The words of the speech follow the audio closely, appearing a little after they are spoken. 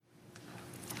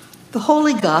The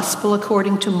Holy Gospel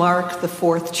according to Mark, the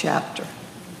 4th chapter.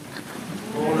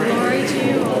 Glory to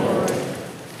you, Lord.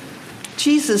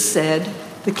 Jesus said,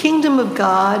 "The kingdom of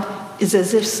God is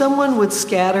as if someone would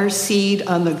scatter seed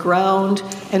on the ground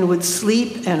and would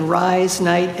sleep and rise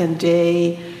night and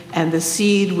day, and the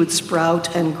seed would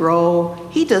sprout and grow.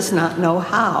 He does not know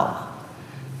how.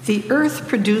 The earth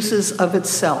produces of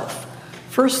itself,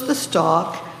 first the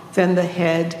stalk, then the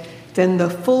head, then the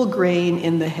full grain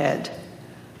in the head.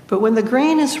 But when the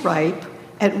grain is ripe,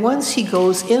 at once he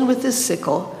goes in with his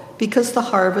sickle, because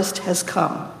the harvest has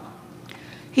come."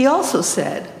 He also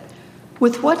said,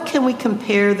 "With what can we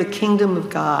compare the kingdom of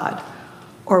God?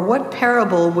 Or what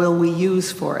parable will we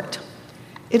use for it?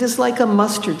 It is like a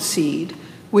mustard seed,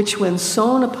 which when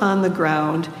sown upon the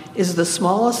ground is the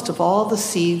smallest of all the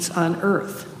seeds on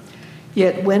earth.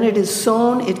 Yet when it is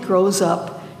sown, it grows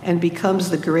up and becomes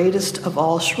the greatest of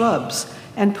all shrubs,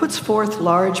 and puts forth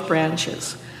large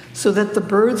branches, so that the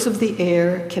birds of the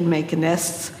air can make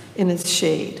nests in its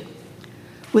shade."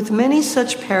 With many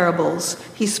such parables,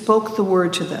 he spoke the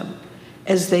word to them,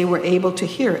 as they were able to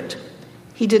hear it.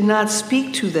 He did not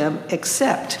speak to them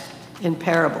except in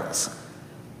parables,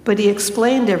 but he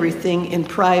explained everything in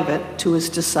private to his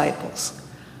disciples.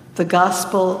 The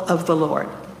Gospel of the Lord.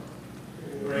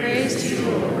 Praise to you,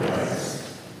 Lord.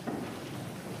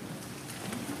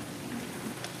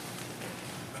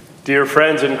 Dear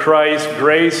friends in Christ,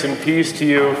 grace and peace to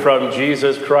you from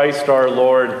Jesus Christ our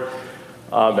Lord.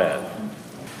 Amen.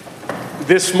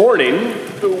 This morning,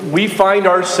 we find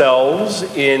ourselves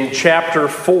in chapter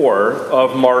 4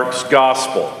 of Mark's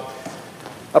Gospel,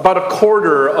 about a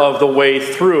quarter of the way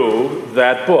through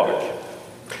that book.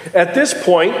 At this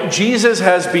point, Jesus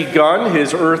has begun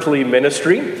his earthly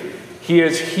ministry. He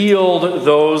has healed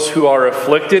those who are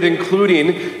afflicted,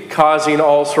 including causing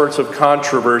all sorts of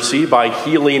controversy by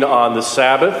healing on the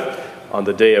Sabbath, on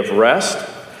the day of rest.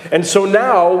 And so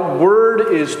now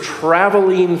word is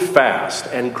traveling fast,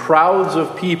 and crowds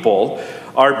of people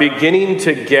are beginning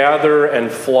to gather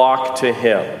and flock to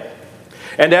him.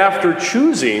 And after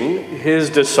choosing his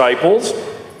disciples,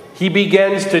 he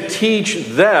begins to teach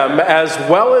them as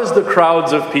well as the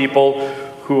crowds of people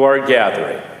who are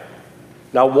gathering.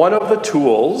 Now, one of the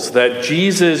tools that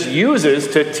Jesus uses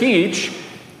to teach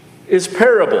is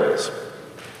parables.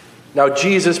 Now,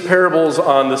 Jesus' parables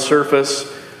on the surface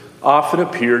often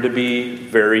appear to be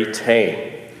very tame,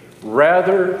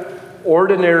 rather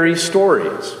ordinary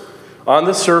stories. On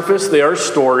the surface, they are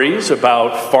stories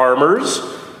about farmers,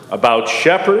 about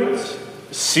shepherds,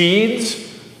 seeds,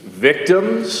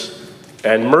 victims,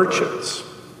 and merchants.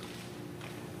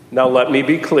 Now, let me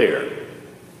be clear.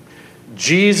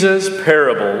 Jesus'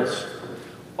 parables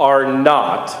are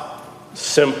not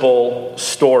simple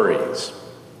stories.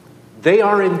 They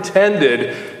are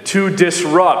intended to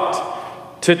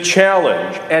disrupt, to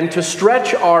challenge, and to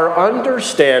stretch our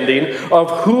understanding of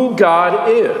who God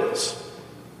is.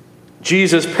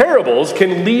 Jesus' parables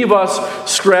can leave us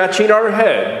scratching our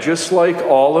head, just like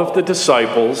all of the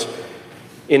disciples,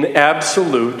 in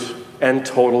absolute and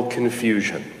total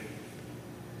confusion.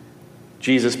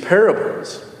 Jesus'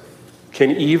 parables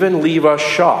can even leave us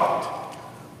shocked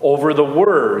over the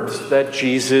words that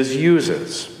Jesus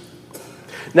uses.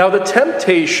 Now, the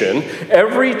temptation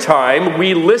every time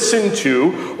we listen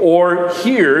to or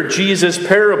hear Jesus'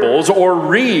 parables or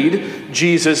read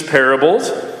Jesus'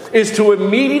 parables is to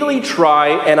immediately try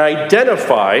and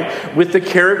identify with the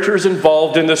characters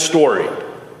involved in the story,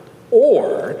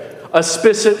 or a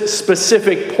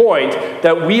specific point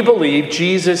that we believe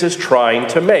Jesus is trying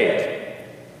to make.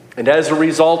 And as a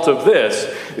result of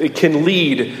this, it can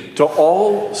lead to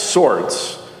all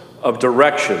sorts of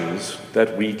directions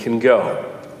that we can go.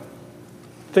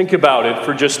 Think about it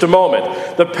for just a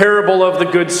moment. The parable of the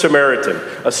Good Samaritan,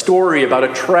 a story about a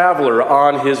traveler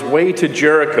on his way to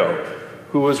Jericho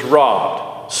who was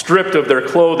robbed, stripped of their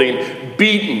clothing,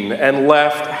 beaten, and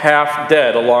left half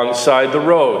dead alongside the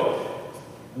road.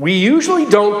 We usually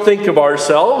don't think of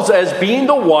ourselves as being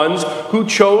the ones who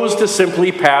chose to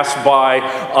simply pass by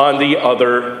on the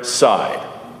other side.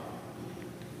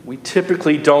 We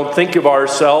typically don't think of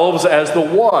ourselves as the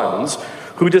ones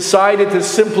who decided to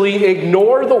simply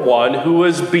ignore the one who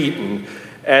was beaten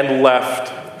and left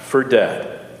for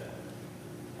dead.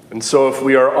 And so if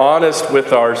we are honest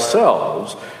with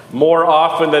ourselves, more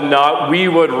often than not, we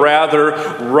would rather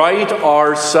write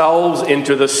ourselves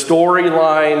into the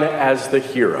storyline as the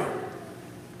hero.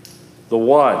 The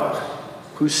one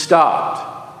who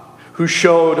stopped, who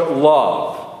showed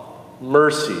love,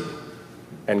 mercy,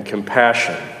 and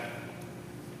compassion.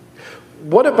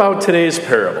 What about today's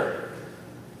parable?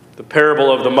 The parable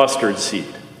of the mustard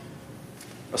seed.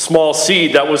 A small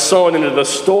seed that was sown into the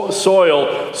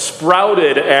soil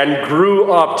sprouted and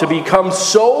grew up to become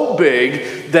so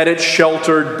big that it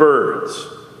sheltered birds.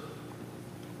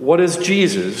 What is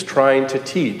Jesus trying to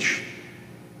teach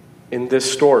in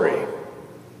this story?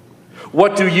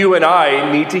 What do you and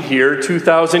I need to hear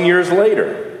 2,000 years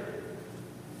later?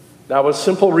 Now, a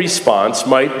simple response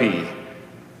might be,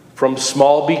 from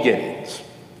small beginnings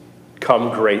come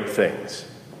great things.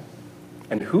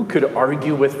 And who could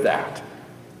argue with that?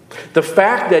 The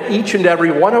fact that each and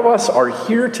every one of us are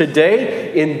here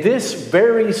today in this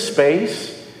very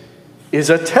space is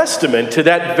a testament to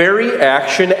that very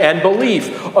action and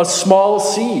belief. A small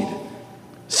seed,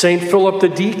 St. Philip the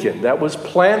Deacon, that was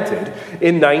planted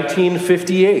in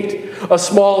 1958. A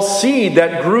small seed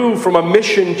that grew from a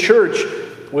mission church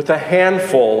with a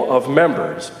handful of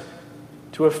members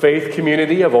to a faith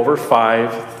community of over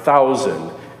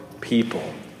 5,000 people.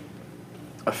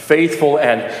 A faithful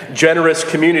and generous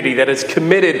community that is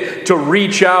committed to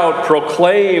reach out,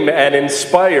 proclaim, and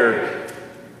inspire.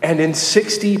 And in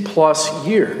 60-plus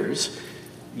years,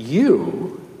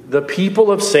 you, the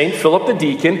people of St. Philip the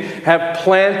Deacon, have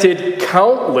planted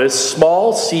countless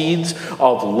small seeds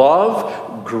of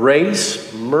love,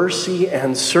 grace, mercy,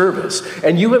 and service.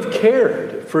 And you have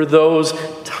cared for those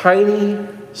tiny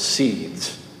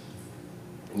seeds.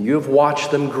 And you have watched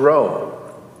them grow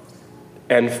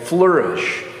and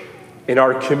flourish in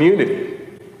our community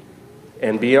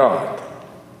and beyond.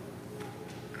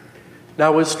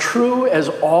 Now, as true as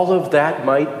all of that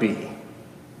might be,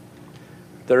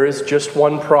 there is just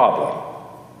one problem.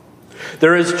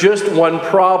 There is just one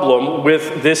problem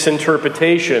with this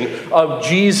interpretation of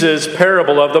Jesus'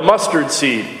 parable of the mustard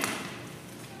seed.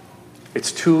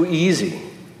 It's too easy.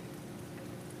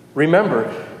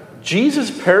 Remember,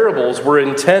 Jesus' parables were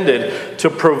intended to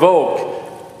provoke,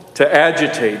 to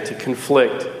agitate, to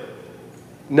conflict,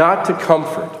 not to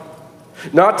comfort,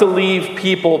 not to leave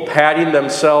people patting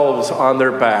themselves on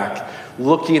their back,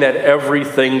 looking at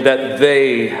everything that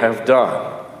they have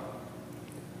done.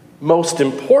 Most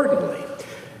importantly,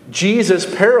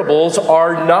 Jesus' parables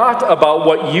are not about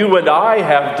what you and I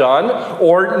have done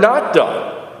or not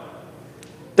done.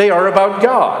 They are about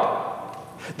God.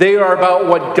 They are about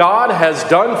what God has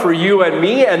done for you and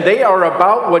me, and they are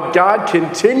about what God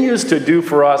continues to do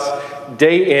for us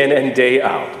day in and day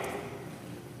out.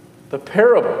 The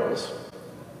parables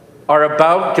are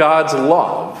about God's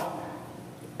love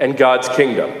and God's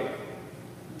kingdom.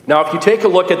 Now, if you take a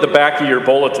look at the back of your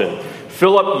bulletin,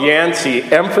 Philip Yancey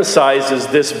emphasizes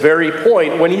this very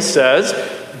point when he says,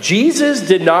 Jesus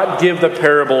did not give the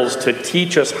parables to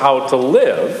teach us how to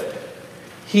live.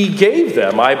 He gave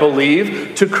them, I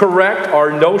believe, to correct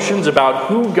our notions about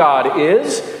who God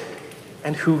is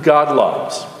and who God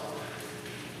loves.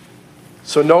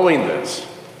 So knowing this,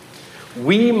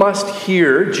 we must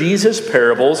hear Jesus'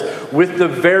 parables with the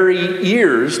very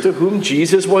ears to whom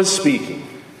Jesus was speaking.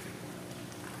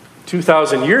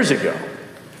 2,000 years ago,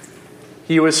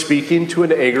 he was speaking to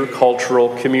an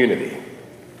agricultural community.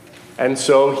 And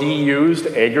so he used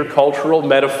agricultural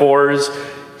metaphors.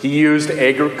 He used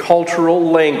agricultural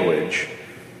language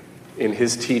in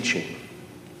his teaching.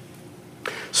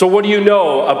 So what do you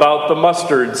know about the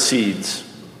mustard seeds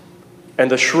and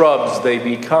the shrubs they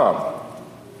become?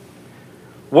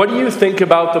 What do you think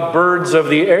about the birds of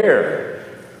the air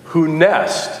who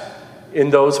nest in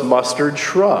those mustard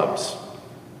shrubs?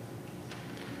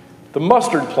 The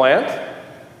mustard plant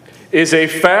is a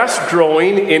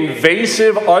fast-growing,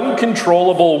 invasive,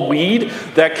 uncontrollable weed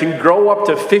that can grow up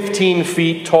to 15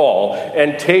 feet tall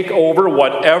and take over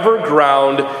whatever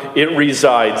ground it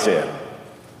resides in.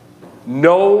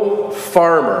 No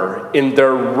farmer in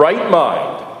their right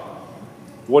mind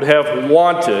would have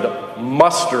wanted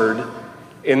mustard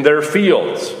in their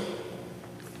fields.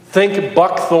 Think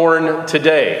buckthorn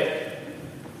today.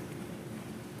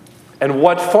 And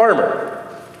what farmer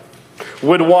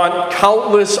would want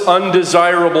countless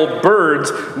undesirable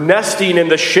birds nesting in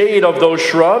the shade of those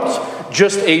shrubs,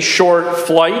 just a short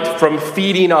flight from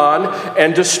feeding on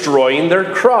and destroying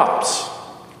their crops?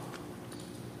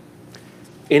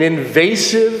 An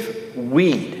invasive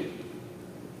weed,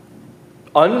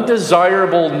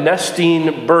 undesirable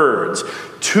nesting birds,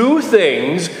 two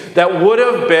things that would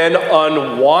have been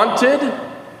unwanted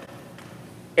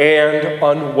and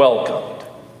unwelcomed.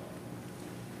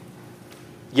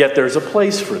 Yet there's a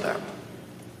place for them.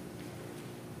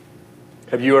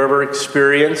 Have you ever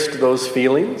experienced those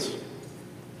feelings?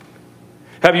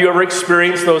 Have you ever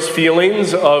experienced those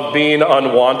feelings of being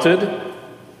unwanted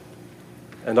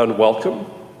and unwelcome?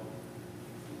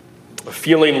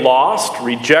 Feeling lost,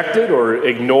 rejected, or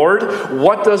ignored?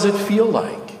 What does it feel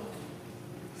like?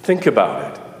 Think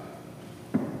about it.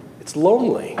 It's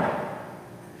lonely.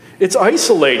 It's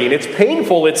isolating. It's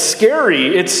painful. It's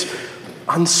scary. It's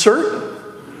uncertain.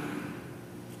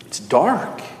 It's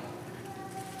dark.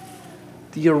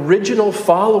 The original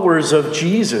followers of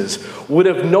Jesus would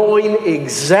have known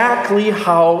exactly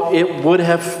how it would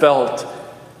have felt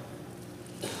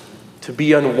to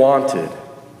be unwanted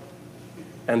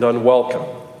and unwelcome.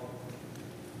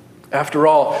 After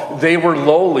all, they were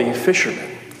lowly fishermen.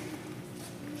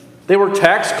 They were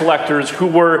tax collectors who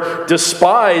were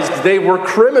despised. They were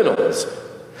criminals.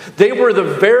 They were the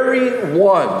very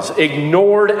ones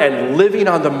ignored and living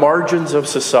on the margins of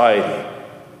society,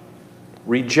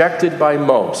 rejected by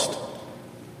most.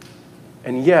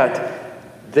 And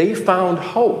yet, they found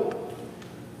hope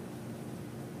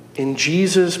in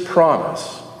Jesus'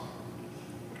 promise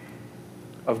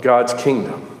of God's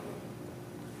kingdom.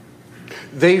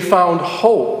 They found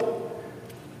hope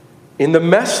in the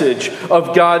message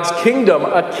of God's kingdom,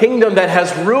 a kingdom that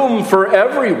has room for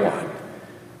everyone,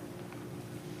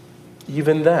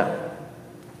 even them.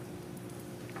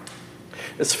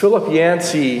 As Philip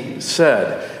Yancey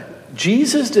said,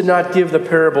 Jesus did not give the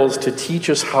parables to teach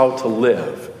us how to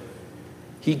live.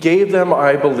 He gave them,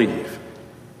 I believe,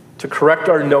 to correct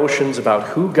our notions about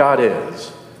who God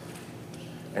is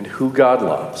and who God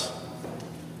loves.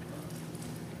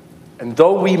 And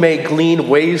though we may glean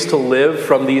ways to live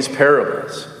from these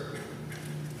parables,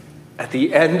 at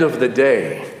the end of the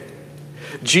day,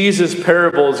 Jesus'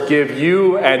 parables give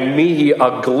you and me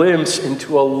a glimpse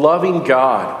into a loving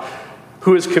God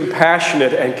who is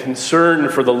compassionate and concerned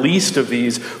for the least of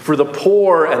these, for the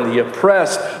poor and the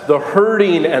oppressed, the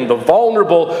hurting and the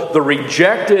vulnerable, the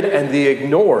rejected and the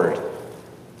ignored.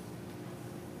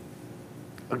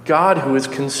 A God who is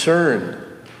concerned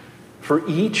for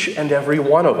each and every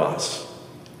one of us.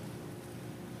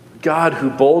 God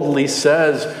who boldly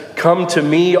says, "Come to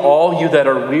me, all you that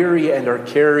are weary and are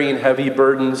carrying heavy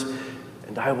burdens,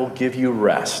 and I will give you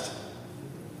rest.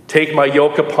 Take my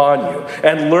yoke upon you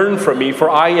and learn from me, for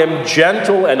I am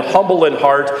gentle and humble in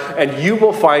heart, and you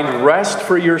will find rest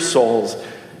for your souls.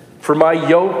 For my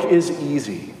yoke is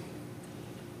easy,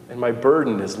 and my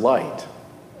burden is light."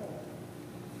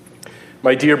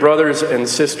 My dear brothers and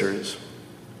sisters,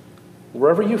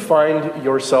 wherever you find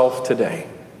yourself today,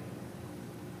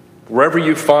 wherever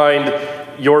you find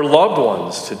your loved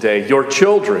ones today, your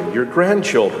children, your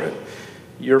grandchildren,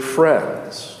 your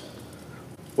friends,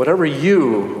 whatever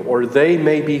you or they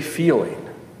may be feeling,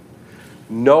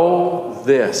 know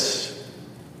this.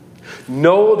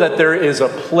 Know that there is a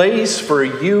place for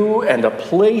you and a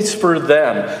place for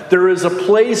them. There is a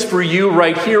place for you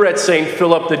right here at St.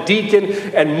 Philip the Deacon,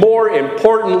 and more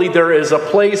importantly, there is a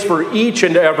place for each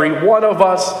and every one of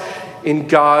us in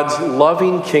God's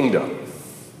loving kingdom.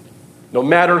 No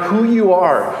matter who you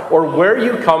are, or where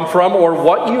you come from, or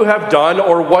what you have done,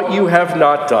 or what you have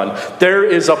not done, there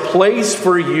is a place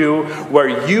for you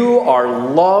where you are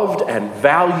loved and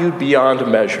valued beyond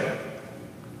measure.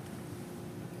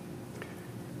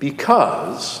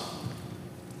 Because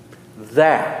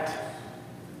that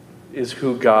is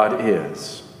who God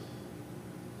is.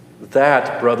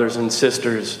 That, brothers and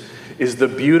sisters, is the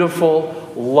beautiful,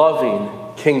 loving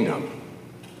kingdom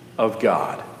of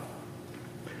God.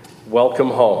 Welcome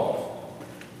home.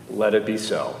 Let it be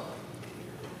so.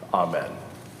 Amen.